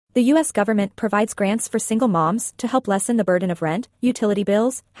The U.S. government provides grants for single moms to help lessen the burden of rent, utility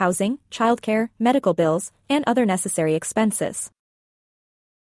bills, housing, childcare, medical bills, and other necessary expenses.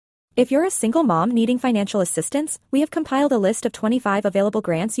 If you're a single mom needing financial assistance, we have compiled a list of 25 available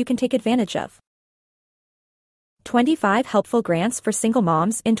grants you can take advantage of. 25 helpful grants for single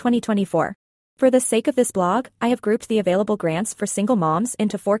moms in 2024. For the sake of this blog, I have grouped the available grants for single moms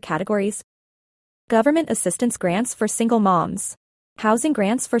into 4 categories. Government assistance grants for single moms. Housing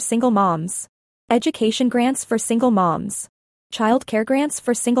grants for single moms. Education grants for single moms. Child care grants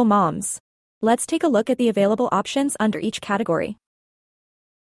for single moms. Let's take a look at the available options under each category.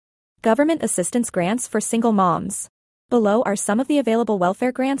 Government assistance grants for single moms. Below are some of the available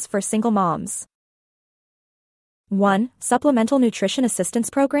welfare grants for single moms. 1. Supplemental Nutrition Assistance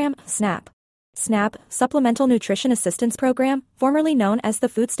Program, SNAP. SNAP, Supplemental Nutrition Assistance Program, formerly known as the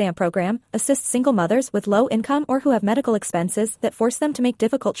Food Stamp Program, assists single mothers with low income or who have medical expenses that force them to make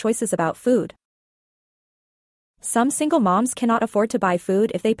difficult choices about food. Some single moms cannot afford to buy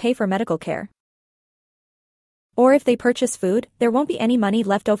food if they pay for medical care. Or if they purchase food, there won't be any money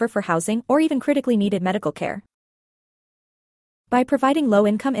left over for housing or even critically needed medical care. By providing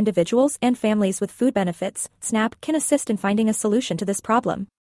low-income individuals and families with food benefits, SNAP can assist in finding a solution to this problem.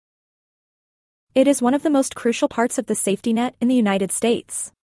 It is one of the most crucial parts of the safety net in the United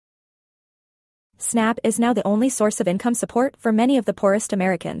States. SNAP is now the only source of income support for many of the poorest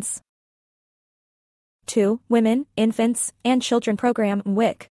Americans. 2. Women, Infants, and Children Program,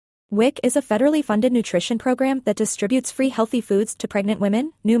 WIC. WIC is a federally funded nutrition program that distributes free healthy foods to pregnant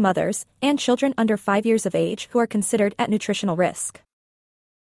women, new mothers, and children under 5 years of age who are considered at nutritional risk.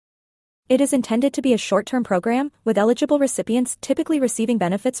 It is intended to be a short-term program, with eligible recipients typically receiving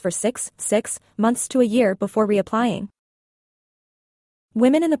benefits for 6 months to a year before reapplying.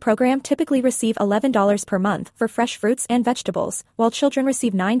 Women in the program typically receive $11 per month for fresh fruits and vegetables, while children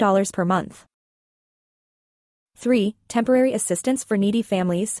receive $9 per month. 3. Temporary Assistance for Needy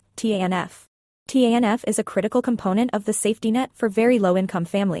Families, TANF. TANF is a critical component of the safety net for very low-income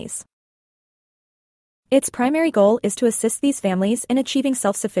families. Its primary goal is to assist these families in achieving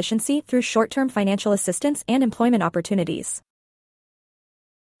self-sufficiency through short-term financial assistance and employment opportunities.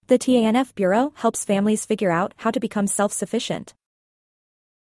 The TANF Bureau helps families figure out how to become self-sufficient.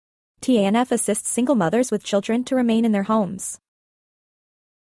 TANF assists single mothers with children to remain in their homes.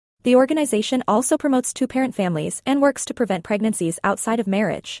 The organization also promotes two-parent families and works to prevent pregnancies outside of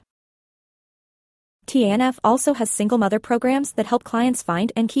marriage. TANF also has single mother programs that help clients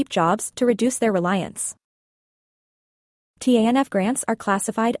find and keep jobs to reduce their reliance. TANF grants are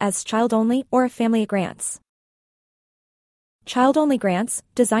classified as child-only or family grants. Child-only grants,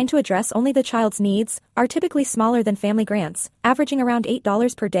 designed to address only the child's needs, are typically smaller than family grants, averaging around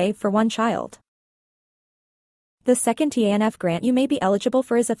 $8 per day for one child. The second TANF grant you may be eligible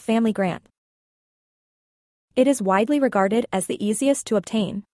for is a family grant. It is widely regarded as the easiest to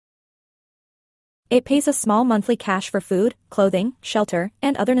obtain. It pays a small monthly cash for food, clothing, shelter,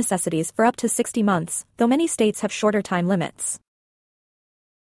 and other necessities for up to 60 months, though many states have shorter time limits.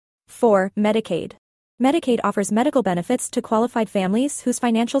 4. Medicaid. Medicaid offers medical benefits to qualified families whose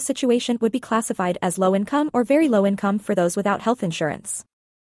financial situation would be classified as low income or very low income for those without health insurance.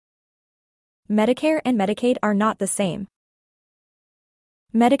 Medicare and Medicaid are not the same.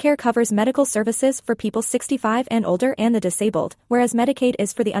 Medicare covers medical services for people 65 and older and the disabled, whereas Medicaid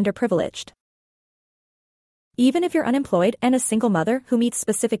is for the underprivileged. Even if you're unemployed and a single mother who meets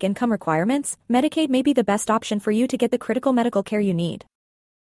specific income requirements, Medicaid may be the best option for you to get the critical medical care you need.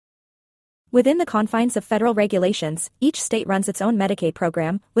 Within the confines of federal regulations, each state runs its own Medicaid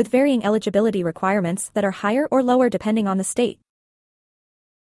program, with varying eligibility requirements that are higher or lower depending on the state.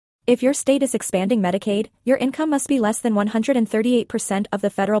 If your state is expanding Medicaid, your income must be less than 138% of the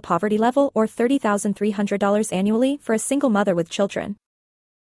federal poverty level or $30,300 annually for a single mother with children.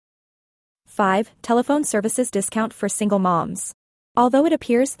 5. Telephone services discount for single moms. Although it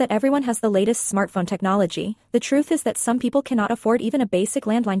appears that everyone has the latest smartphone technology, the truth is that some people cannot afford even a basic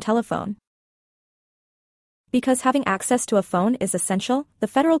landline telephone. Because having access to a phone is essential, the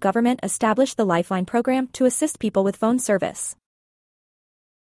federal government established the Lifeline program to assist people with phone service.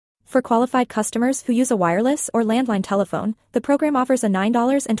 For qualified customers who use a wireless or landline telephone, the program offers a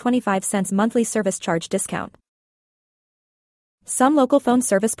 $9.25 monthly service charge discount. Some local phone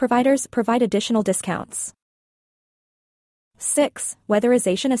service providers provide additional discounts. 6.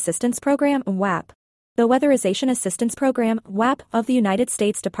 Weatherization Assistance Program, WAP. The Weatherization Assistance Program, WAP, of the United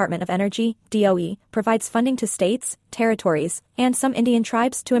States Department of Energy, DOE, provides funding to states, territories, and some Indian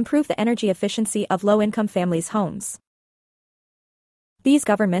tribes to improve the energy efficiency of low-income families' homes. These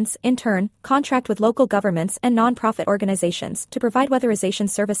governments, in turn, contract with local governments and nonprofit organizations to provide weatherization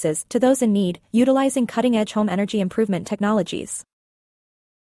services to those in need, utilizing cutting-edge home energy improvement technologies.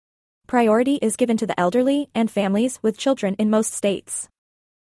 Priority is given to the elderly and families with children in most states.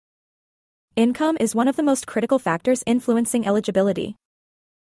 Income is one of the most critical factors influencing eligibility.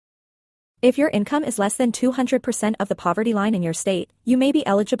 If your income is less than 200% of the poverty line in your state, you may be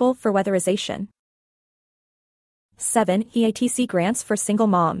eligible for weatherization. 7. EITC grants for single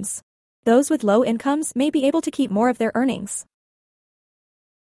moms. Those with low incomes may be able to keep more of their earnings.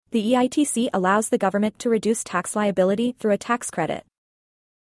 The EITC allows the government to reduce tax liability through a tax credit.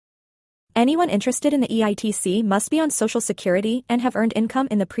 Anyone interested in the EITC must be on Social Security and have earned income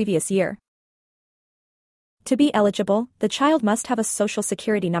in the previous year. To be eligible, the child must have a Social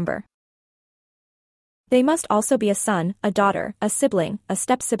Security number. They must also be a son, a daughter, a sibling, a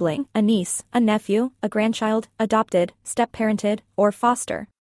step-sibling, a niece, a nephew, a grandchild, adopted, step-parented, or foster.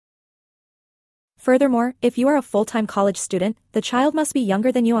 Furthermore, if you are a full-time college student, the child must be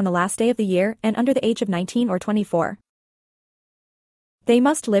younger than you on the last day of the year and under the age of 19 or 24. They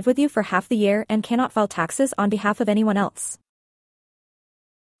must live with you for half the year and cannot file taxes on behalf of anyone else.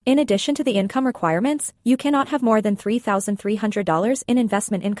 In addition to the income requirements, you cannot have more than $3,300 in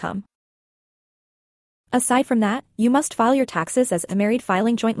investment income. Aside from that, you must file your taxes as a married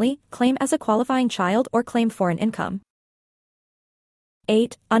filing jointly, claim as a qualifying child or claim foreign income.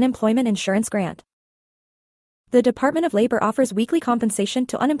 8. Unemployment Insurance Grant. The Department of Labor offers weekly compensation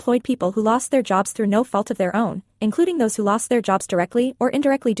to unemployed people who lost their jobs through no fault of their own, including those who lost their jobs directly or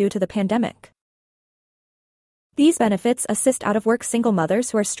indirectly due to the pandemic. These benefits assist out-of-work single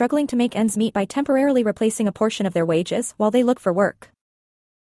mothers who are struggling to make ends meet by temporarily replacing a portion of their wages while they look for work.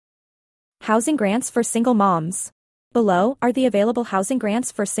 Housing grants for single moms. Below are the available housing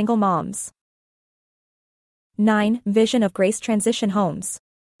grants for single moms. 9. Vision of Grace Transition Homes.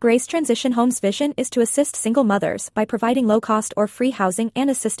 Grace Transition Homes' vision is to assist single mothers by providing low-cost or free housing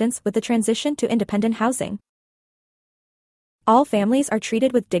and assistance with the transition to independent housing. All families are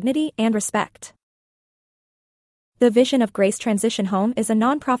treated with dignity and respect. The Vision of Grace Transition Home is a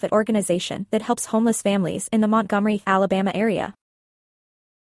nonprofit organization that helps homeless families in the Montgomery, Alabama area.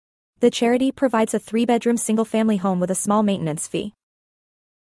 The charity provides a 3-bedroom single-family home with a small maintenance fee.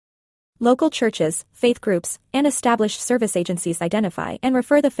 Local churches, faith groups, and established service agencies identify and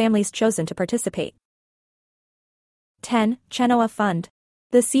refer the families chosen to participate. 10. Chenoa Fund.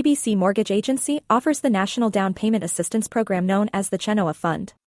 The CBC Mortgage Agency offers the National Down Payment Assistance Program known as the Chenoa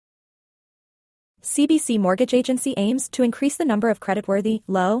Fund. CBC Mortgage Agency aims to increase the number of creditworthy,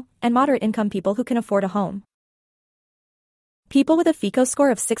 low, and moderate-income people who can afford a home. People with a FICO score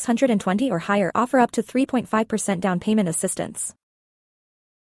of 620 or higher offer up to 3.5% down payment assistance.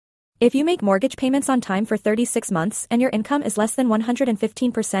 If you make mortgage payments on time for 36 months and your income is less than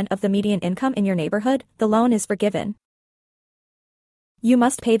 115% of the median income in your neighborhood, the loan is forgiven. You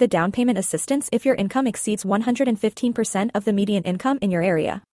must pay the down payment assistance if your income exceeds 115% of the median income in your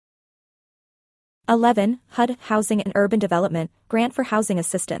area. 11. HUD Housing and Urban Development Grant for Housing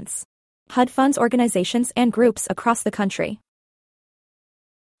Assistance. HUD funds organizations and groups across the country.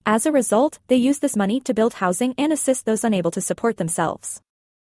 As a result, they use this money to build housing and assist those unable to support themselves.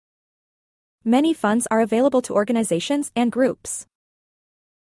 Many funds are available to organizations and groups.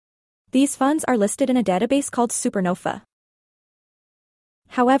 These funds are listed in a database called Supernova.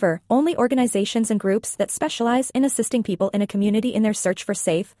 However, only organizations and groups that specialize in assisting people in a community in their search for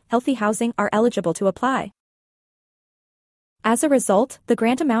safe, healthy housing are eligible to apply. As a result, the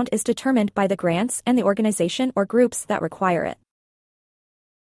grant amount is determined by the grants and the organization or groups that require it.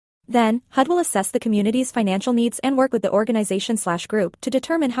 Then, HUD will assess the community's financial needs and work with the organization/group to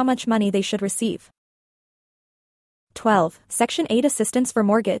determine how much money they should receive. 12. Section 8 Assistance for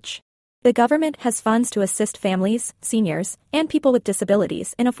Mortgage. The government has funds to assist families, seniors, and people with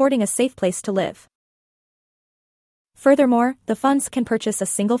disabilities in affording a safe place to live. Furthermore, the funds can purchase a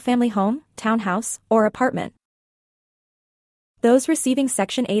single-family home, townhouse, or apartment. Those receiving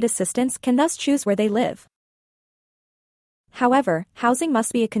Section 8 assistance can thus choose where they live. However, housing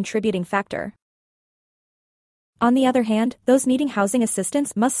must be a contributing factor. On the other hand, those needing housing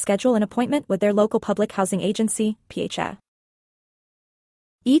assistance must schedule an appointment with their local public housing agency, PHA.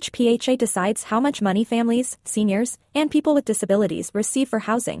 Each PHA decides how much money families, seniors, and people with disabilities receive for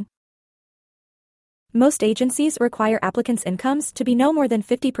housing. Most agencies require applicants' incomes to be no more than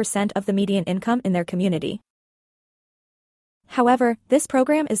 50% of the median income in their community. However, this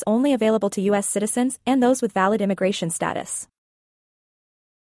program is only available to U.S. citizens and those with valid immigration status.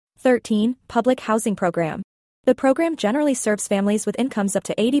 13. Public Housing Program. The program generally serves families with incomes up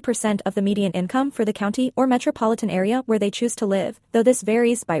to 80% of the median income for the county or metropolitan area where they choose to live, though this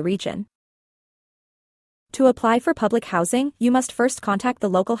varies by region. To apply for public housing, you must first contact the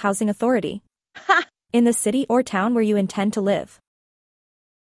local housing authority in the city or town where you intend to live.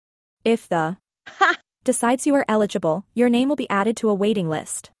 If the decides you are eligible, your name will be added to a waiting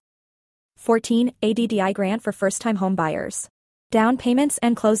list. 14. ADDI grant for first-time home buyers. Down payments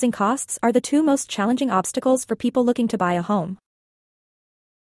and closing costs are the two most challenging obstacles for people looking to buy a home.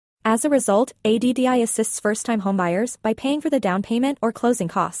 As a result, ADDI assists first-time homebuyers by paying for the down payment or closing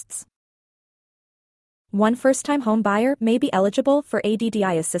costs. One first-time home buyer may be eligible for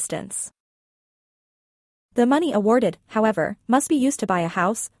ADDI assistance. The money awarded, however, must be used to buy a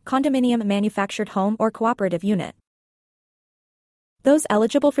house, condominium, manufactured home, or cooperative unit. Those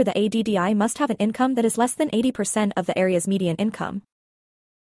eligible for the ADDI must have an income that is less than 80% of the area's median income.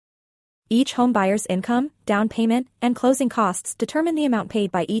 Each home buyer's income, down payment, and closing costs determine the amount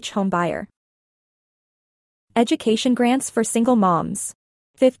paid by each home buyer. Education grants for single moms.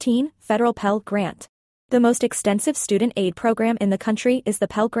 15. Federal Pell Grant. The most extensive student aid program in the country is the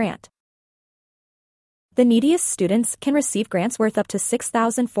Pell Grant. The neediest students can receive grants worth up to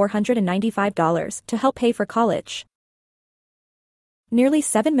 $6,495 to help pay for college. Nearly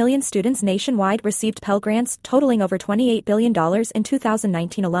 7 million students nationwide received Pell Grants totaling over $28 billion in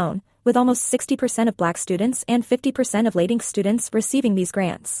 2019 alone, with almost 60% of Black students and 50% of Latinx students receiving these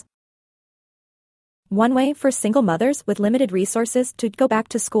grants. One way for single mothers with limited resources to go back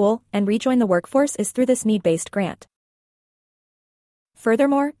to school and rejoin the workforce is through this need-based grant.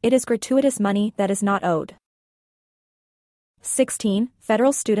 Furthermore, it is gratuitous money that is not owed. 16.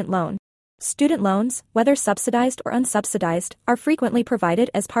 Federal Student Loan. Student loans, whether subsidized or unsubsidized, are frequently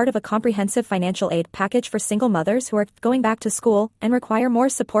provided as part of a comprehensive financial aid package for single mothers who are going back to school and require more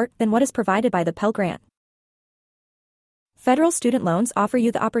support than what is provided by the Pell Grant. Federal student loans offer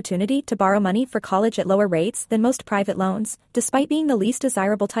you the opportunity to borrow money for college at lower rates than most private loans, despite being the least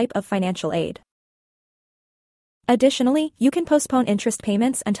desirable type of financial aid. Additionally, you can postpone interest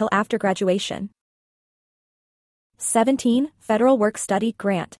payments until after graduation. 17. Federal Work-Study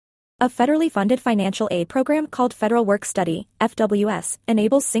Grant. A federally funded financial aid program called Federal Work-Study, FWS,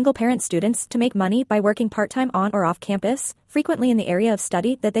 enables single-parent students to make money by working part-time on or off campus, frequently in the area of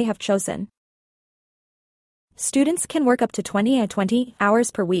study that they have chosen. Students can work up to 20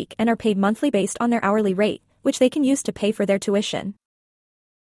 hours per week and are paid monthly based on their hourly rate, which they can use to pay for their tuition.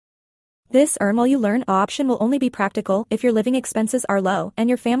 This earn while you learn option will only be practical if your living expenses are low and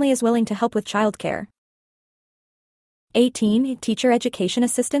your family is willing to help with childcare. 18. Teacher Education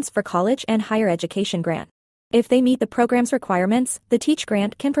Assistance for College and Higher Education Grant. If they meet the program's requirements, the TEACH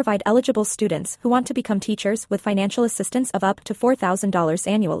grant can provide eligible students who want to become teachers with financial assistance of up to $4,000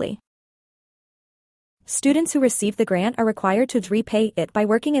 annually. Students who receive the grant are required to repay it by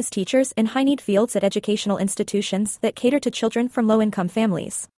working as teachers in high-need fields at educational institutions that cater to children from low-income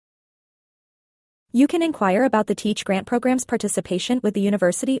families. You can inquire about the TEACH grant program's participation with the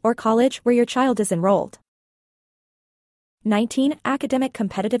university or college where your child is enrolled. 19. Academic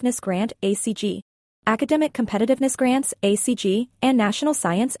Competitiveness Grant, ACG. Academic Competitiveness Grants, ACG, and National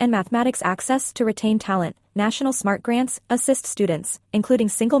Science and Mathematics Access to Retain Talent, National SMART Grants, assist students, including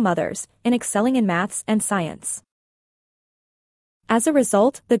single mothers, in excelling in maths and science. As a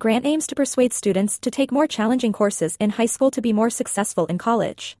result, the grant aims to persuade students to take more challenging courses in high school to be more successful in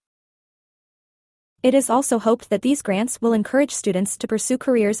college. It is also hoped that these grants will encourage students to pursue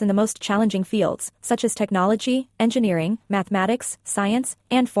careers in the most challenging fields, such as technology, engineering, mathematics, science,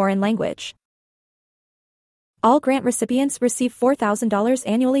 and foreign language. All grant recipients receive $4,000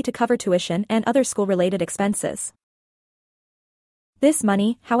 annually to cover tuition and other school-related expenses. This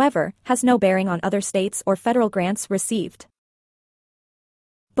money, however, has no bearing on other states or federal grants received.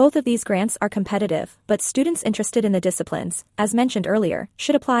 Both of these grants are competitive, but students interested in the disciplines, as mentioned earlier,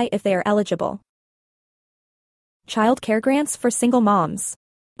 should apply if they are eligible. Child care grants for single moms.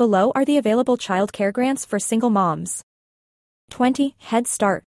 Below are the available child care grants for single moms. 20. Head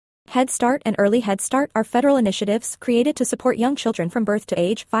Start. Head Start and Early Head Start are federal initiatives created to support young children from birth to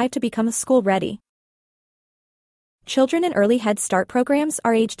age 5 to become school-ready. Children in Early Head Start programs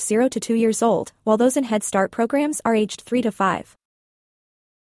are aged 0 to 2 years old, while those in Head Start programs are aged 3 to 5.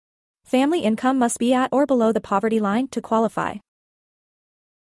 Family income must be at or below the poverty line to qualify.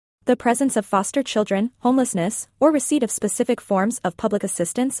 The presence of foster children, homelessness, or receipt of specific forms of public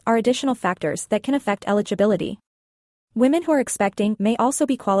assistance are additional factors that can affect eligibility. Women who are expecting may also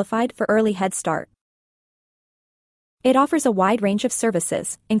be qualified for Early Head Start. It offers a wide range of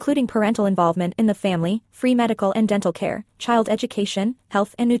services, including parental involvement in the family, free medical and dental care, child education,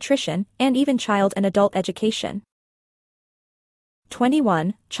 health and nutrition, and even child and adult education.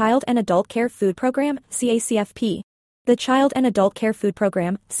 21. Child and Adult Care Food Program, CACFP. The Child and Adult Care Food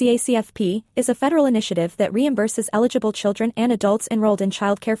Program, CACFP, is a federal initiative that reimburses eligible children and adults enrolled in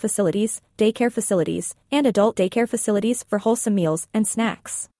child care facilities, daycare facilities, and adult daycare facilities for wholesome meals and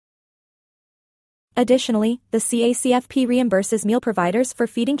snacks. Additionally, the CACFP reimburses meal providers for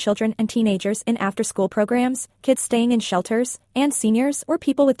feeding children and teenagers in after-school programs, kids staying in shelters, and seniors or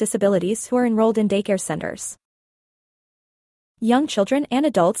people with disabilities who are enrolled in daycare centers. Young children and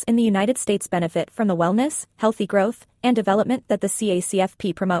adults in the United States benefit from the wellness, healthy growth, and development that the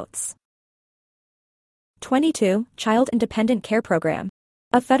CACFP promotes. 22. Child and Dependent Care Program.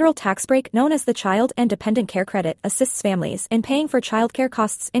 A federal tax break known as the Child and Dependent Care Credit assists families in paying for childcare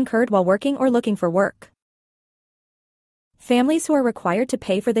costs incurred while working or looking for work. Families who are required to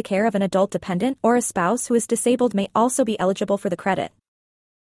pay for the care of an adult dependent or a spouse who is disabled may also be eligible for the credit.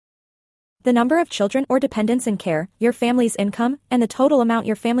 The number of children or dependents in care, your family's income, and the total amount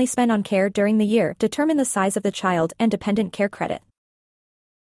your family spend on care during the year determine the size of the Child and Dependent Care Credit.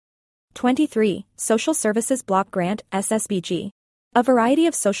 23. Social Services Block Grant, SSBG. A variety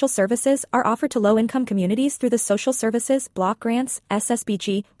of social services are offered to low-income communities through the Social Services Block Grants,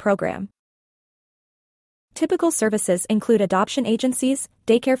 SSBG, program. Typical services include adoption agencies,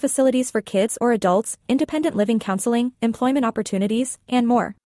 daycare facilities for kids or adults, independent living counseling, employment opportunities, and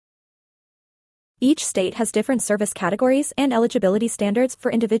more. Each state has different service categories and eligibility standards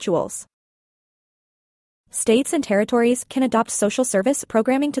for individuals. States and territories can adopt social service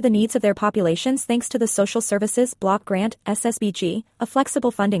programming to the needs of their populations thanks to the Social Services Block Grant, SSBG, a flexible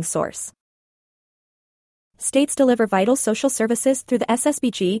funding source. States deliver vital social services through the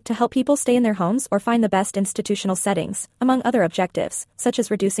SSBG to help people stay in their homes or find the best institutional settings, among other objectives, such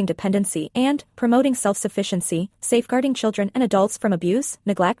as reducing dependency and promoting self-sufficiency, safeguarding children and adults from abuse,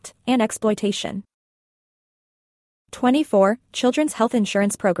 neglect, and exploitation. 24. Children's Health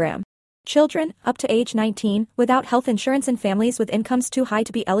Insurance Program. Children, up to age 19, without health insurance and families with incomes too high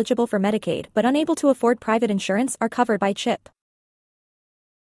to be eligible for Medicaid but unable to afford private insurance are covered by CHIP.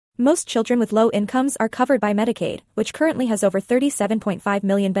 Most children with low incomes are covered by Medicaid, which currently has over 37.5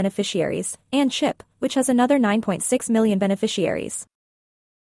 million beneficiaries, and CHIP, which has another 9.6 million beneficiaries.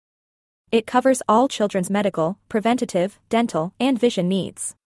 It covers all children's medical, preventative, dental, and vision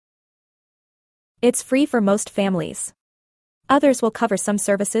needs. It's free for most families. Others will cover some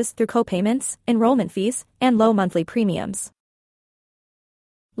services through co-payments, enrollment fees, and low monthly premiums.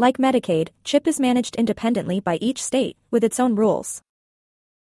 Like Medicaid, CHIP is managed independently by each state, with its own rules.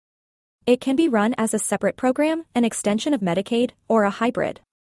 It can be run as a separate program, an extension of Medicaid, or a hybrid.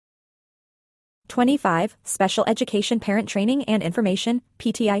 25. Special Education Parent Training and Information,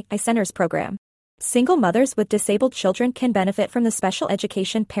 PTI, Centers Program. Single mothers with disabled children can benefit from the Special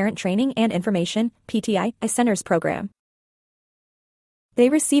Education Parent Training and Information, PTI, Centers Program. They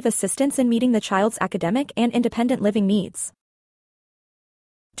receive assistance in meeting the child's academic and independent living needs.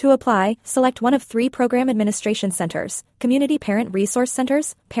 To apply, select one of 3 program administration centers, community parent resource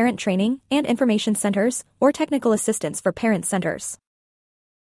centers, parent training and information centers, or technical assistance for parent centers.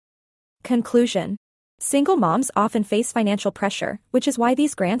 Conclusion. Single moms often face financial pressure, which is why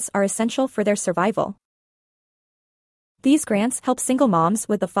these grants are essential for their survival. These grants help single moms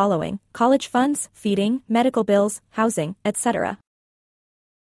with the following: college funds, feeding, medical bills, housing, etc.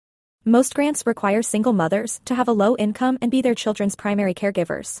 Most grants require single mothers to have a low income and be their children's primary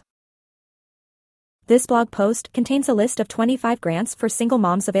caregivers. This blog post contains a list of 25 grants for single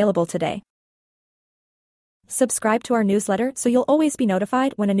moms available today. Subscribe to our newsletter so you'll always be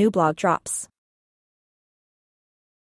notified when a new blog drops.